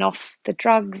to wean off the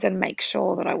drugs and make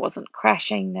sure that I wasn't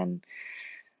crashing,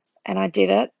 and I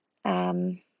did it.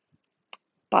 Um,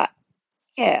 but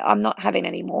yeah, I'm not having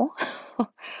any more.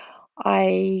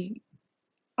 I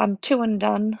I'm two and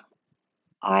done.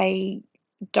 I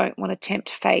don't want to tempt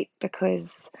fate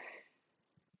because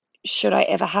should I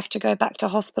ever have to go back to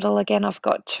hospital again, I've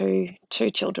got two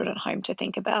children at home to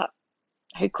think about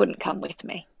who couldn't come with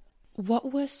me.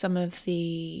 What were some of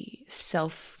the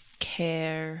self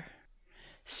care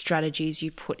strategies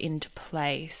you put into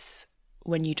place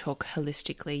when you talk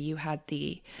holistically? You had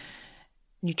the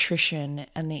nutrition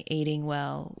and the eating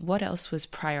well. What else was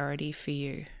priority for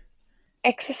you?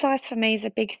 Exercise for me is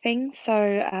a big thing. So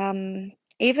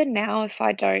even now, if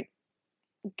I don't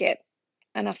get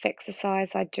enough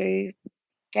exercise, I do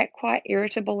get quite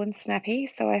irritable and snappy.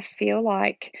 So I feel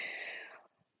like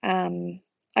um,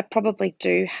 I probably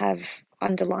do have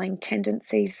underlying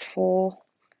tendencies for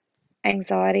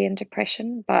anxiety and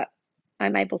depression, but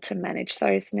I'm able to manage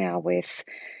those now with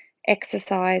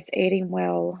exercise, eating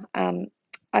well.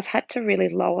 I've had to really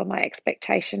lower my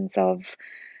expectations of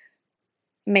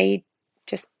me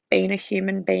just being a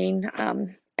human being,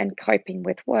 and coping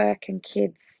with work and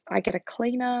kids. I get a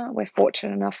cleaner. We're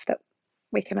fortunate enough that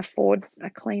we can afford a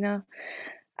cleaner.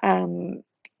 Um,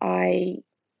 I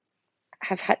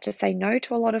have had to say no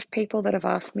to a lot of people that have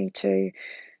asked me to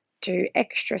do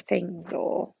extra things,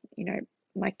 or,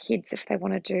 my kids, if they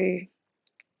want to do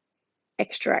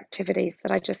extra activities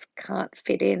that I just can't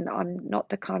fit in. I'm not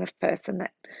the kind of person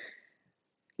that,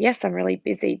 yes, I'm really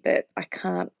busy, but I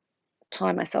can't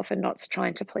tie myself in knots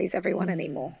trying to please everyone Mm.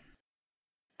 anymore.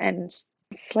 And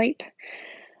sleep,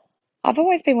 I've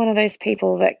always been one of those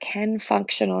people that can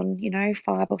function on,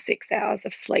 5 or 6 hours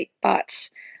of sleep, but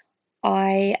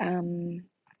I,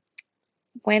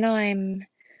 when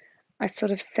I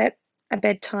sort of set a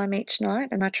bedtime each night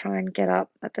and I try and get up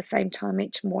at the same time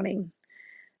each morning.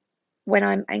 When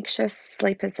I'm anxious,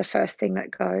 sleep is the first thing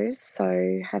that goes.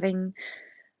 So having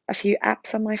a few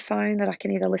apps on my phone that I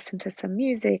can either listen to some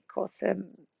music or some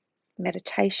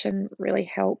meditation really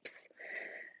helps.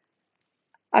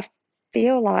 I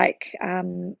feel like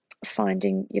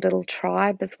finding your little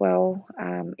tribe as well.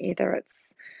 Either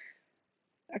it's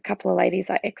a couple of ladies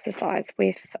I exercise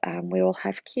with, we all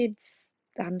have kids.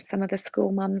 Some of the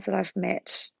school mums that I've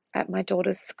met at my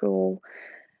daughter's school,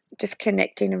 just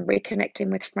connecting and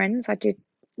reconnecting with friends. I did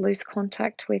lose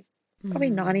contact with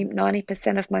probably Mm.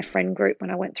 90% of my friend group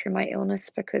when I went through my illness,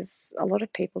 because a lot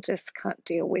of people just can't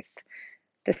deal with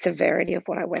the severity of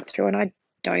what I went through. And I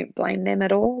don't blame them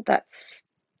at all. That's,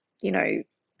 you know,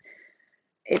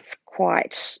 it's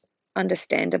quite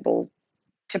understandable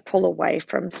to pull away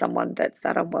from someone that's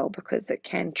that unwell, because it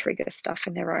can trigger stuff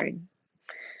in their own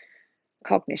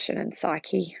cognition and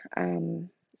psyche.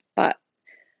 But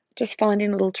just finding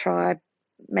a little tribe,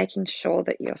 making sure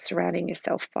that you're surrounding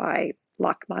yourself by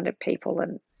like minded people,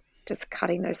 and just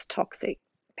cutting those toxic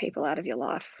people out of your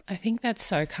life. I think that's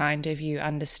so kind of you,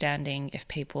 understanding if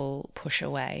people push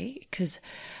away, because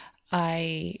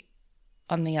I,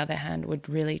 on the other hand, would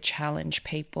really challenge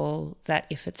people that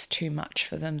if it's too much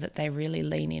for them, that they really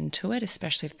lean into it,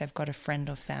 especially if they've got a friend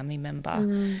or family member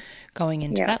Mm, going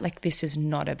into yeah, that. Like, this is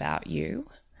not about you.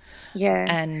 yeah,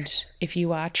 And if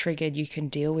you are triggered, you can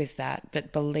deal with that.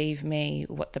 But believe me,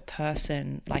 what the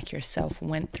person like yourself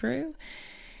went through,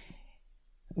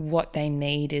 what they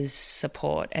need is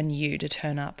support, and you to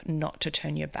turn up, not to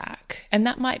turn your back. And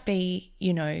that might be,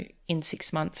 in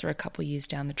 6 months or a couple of years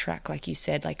down the track, like you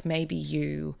said, like maybe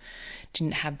you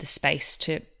didn't have the space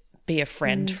to be a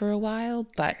friend mm, for a while.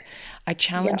 But I yeah.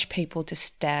 challenge people to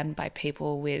stand by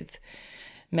people with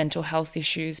mental health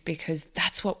issues, because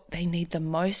that's what they need the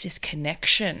most, is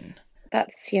connection.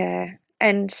 Yeah.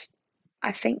 And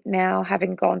I think now,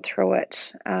 having gone through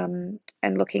it, and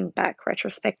looking back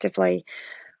retrospectively,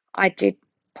 I did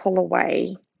pull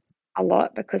away a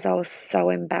lot because I was so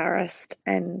embarrassed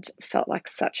and felt like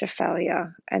such a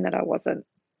failure, and that I wasn't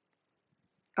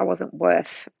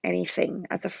worth anything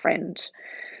as a friend.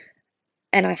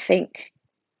 And I think,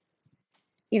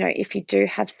 if you do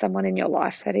have someone in your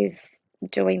life that is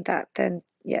doing that, then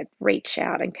yeah, reach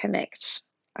out and connect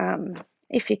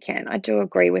if you can. I do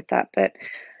agree with that, but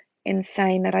in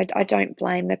saying that, I don't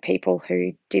blame the people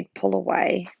who did pull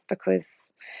away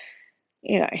because,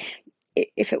 you know,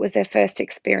 if it was their first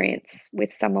experience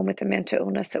with someone with a mental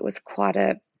illness, it was quite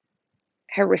a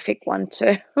horrific one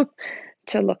to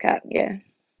to look at. Yeah.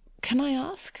 Can I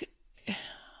ask,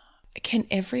 can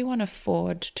everyone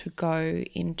afford to go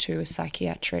into a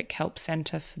psychiatric help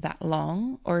centre for that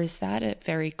long, or is that a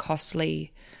very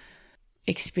costly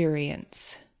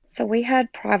experience? So we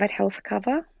had private health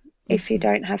cover. If you Mm-hmm.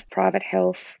 don't have private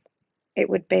health, it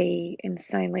would be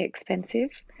insanely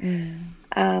expensive. Mm.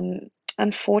 Um,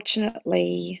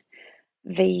 Unfortunately,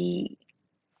 the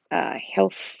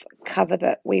health cover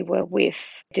that we were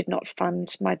with did not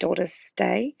fund my daughter's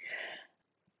stay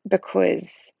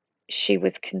because she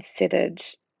was considered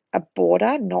a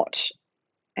boarder, not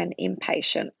an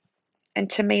inpatient. And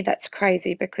to me, that's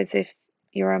crazy because if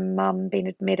you're a mum being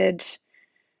admitted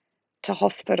to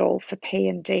hospital for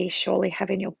P&D, surely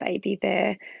having your baby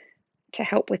there to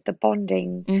help with the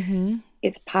bonding Mm-hmm.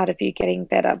 is part of you getting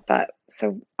better. But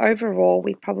so overall,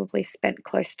 we probably spent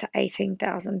close to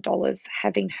 $18,000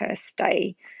 having her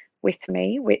stay with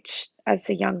me, which as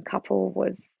a young couple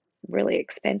was really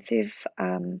expensive.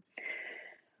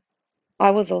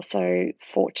 I was also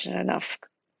fortunate enough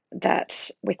that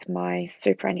with my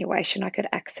superannuation, I could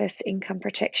access income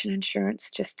protection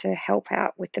insurance just to help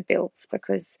out with the bills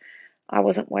because I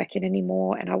wasn't working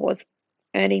anymore and I was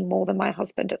earning more than my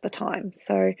husband at the time.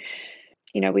 So,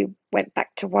 we went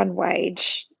back to one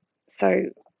wage. So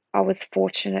I was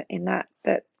fortunate in that,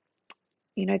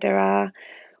 there are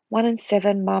 1 in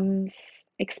 7 mums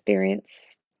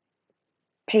experience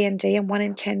P&D and 1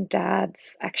 in 10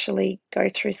 dads actually go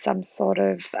through some sort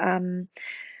of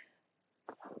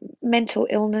mental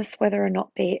illness, whether or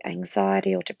not be it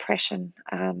anxiety or depression.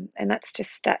 And that's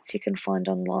just stats you can find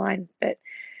online. But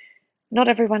not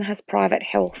everyone has private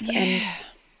health. And Yeah.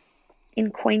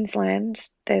 in Queensland,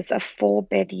 there's a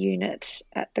 4-bed unit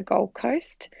at the Gold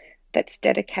Coast that's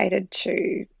dedicated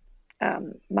to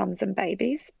mums and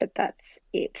babies, but that's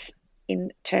it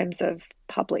in terms of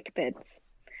public beds.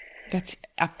 That's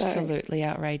So absolutely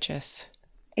outrageous.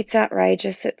 it's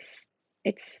outrageous.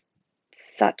 It's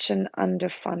such an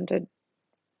underfunded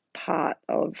part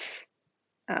of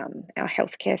our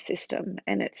healthcare system,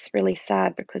 and it's really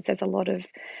sad because there's a lot of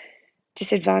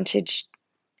disadvantaged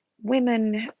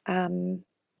women and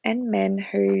men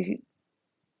who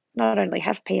not only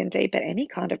have P&D but any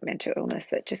kind of mental illness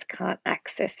that just can't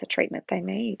access the treatment they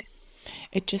need.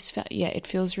 It just felt, yeah, it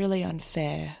feels really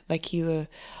unfair. Like you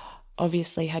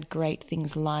obviously had great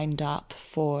things lined up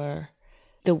for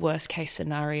the worst case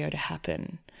scenario to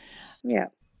happen. Yeah,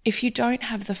 If you don't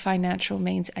have the financial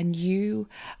means and you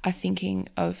are thinking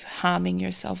of harming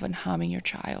yourself and harming your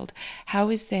child, how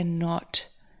is there not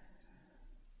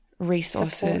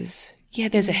support. resources? Yeah,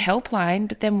 there's a Mm. helpline,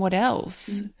 but then what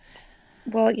else? Mm.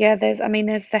 Well, yeah, there's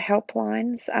the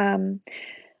helplines.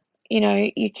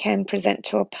 You can present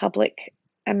to a public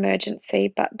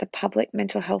emergency, but the public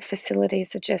mental health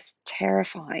facilities are just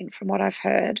terrifying from what I've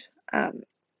heard. Um,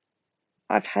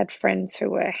 I've had friends who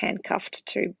were handcuffed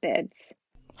to beds,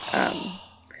 um,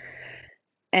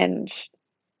 and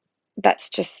that's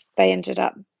just, they ended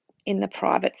up in the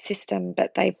private system,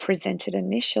 but they presented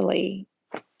initially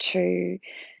to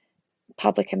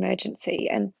public emergency,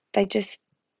 and they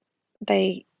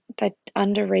they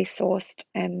under resourced,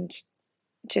 and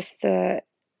just the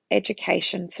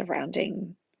education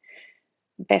surrounding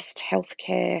best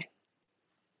healthcare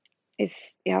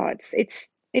is,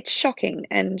 it's shocking,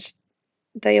 and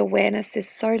the awareness is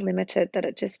so limited that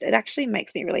it actually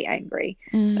makes me really angry.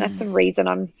 And that's Mm. the reason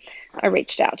I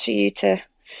reached out to you to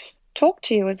talk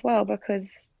to you as well,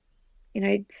 because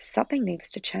something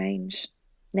needs to change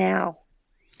now.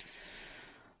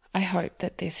 I hope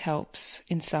that this helps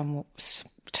in some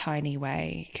tiny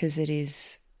way because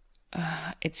it's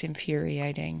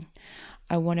infuriating.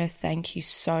 I want to thank you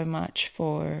so much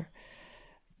for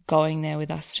going there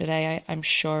with us today. I'm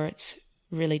sure it's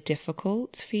really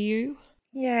difficult for you.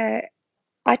 Yeah,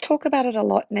 I talk about it a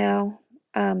lot now,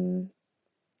 um,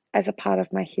 as a part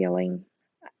of my healing.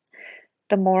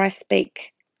 The more I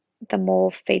speak, the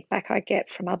more feedback I get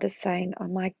from others saying, "Oh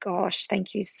my gosh,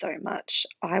 thank you so much.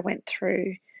 I went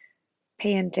through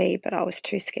P&D, but I was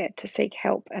too scared to seek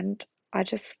help." And I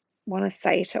just want to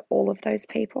say to all of those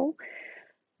people,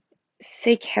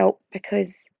 seek help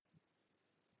because,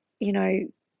 you know,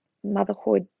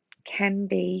 motherhood can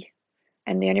be,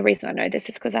 and the only reason I know this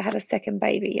is because I had a second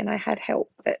baby and I had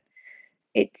help, but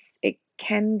it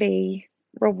can be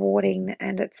rewarding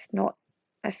and it's not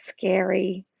a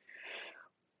scary,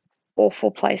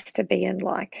 awful place to be in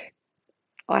like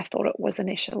I thought it was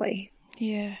initially.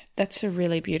 Yeah, that's a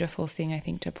really beautiful thing, I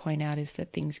think, to point out, is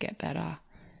that things get better.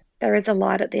 There is a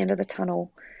light at the end of the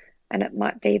tunnel, and it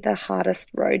might be the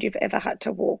hardest road you've ever had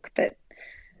to walk, but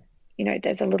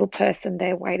there's a little person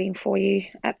there waiting for you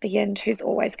at the end who's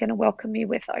always going to welcome you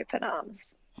with open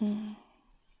arms. Mm.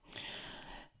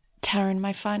 Taryn,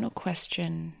 my final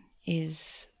question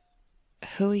is,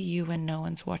 who are you when no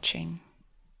one's watching?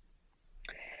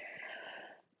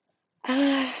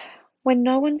 When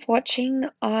no one's watching,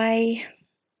 I'm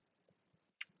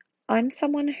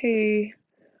someone who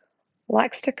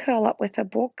likes to curl up with a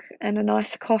book and a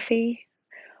nice coffee.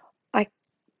 I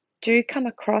do come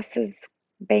across as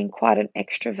being quite an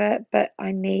extrovert, but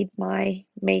I need my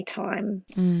me time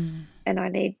and I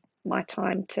need my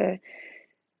time to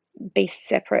be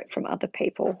separate from other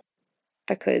people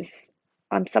because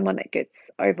I'm someone that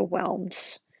gets overwhelmed,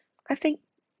 I think,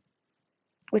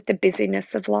 with the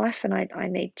busyness of life, and I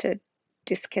need to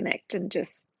disconnect and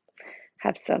just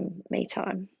have some me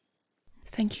time.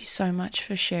 Thank you so much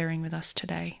for sharing with us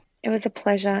today. It was a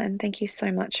pleasure, and thank you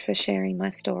so much for sharing my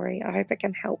story. I hope it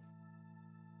can help.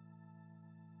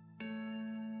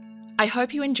 I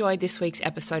hope you enjoyed this week's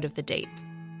episode of The Deep.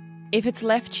 If it's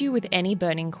left you with any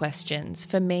burning questions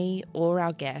for me or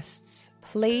our guests,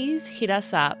 please hit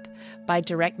us up by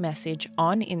direct message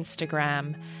on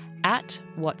Instagram at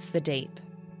What's the Deep.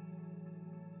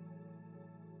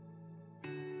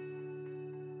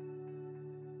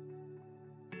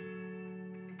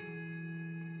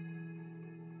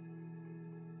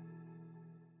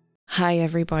 Hi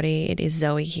everybody, it is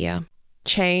Zoe here.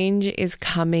 Change is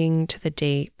coming to the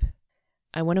deep.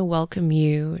 I want to welcome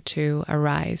you to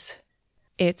Arise.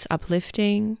 It's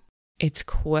uplifting, it's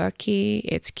quirky,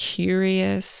 it's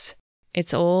curious.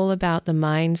 It's all about the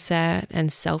mindset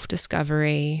and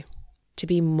self-discovery to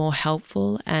be more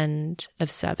helpful and of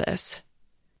service.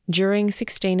 During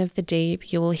 16 of the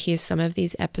Deep, you will hear some of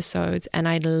these episodes, and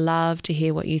I'd love to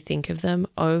hear what you think of them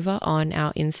over on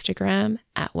our Instagram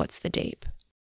at What's the Deep.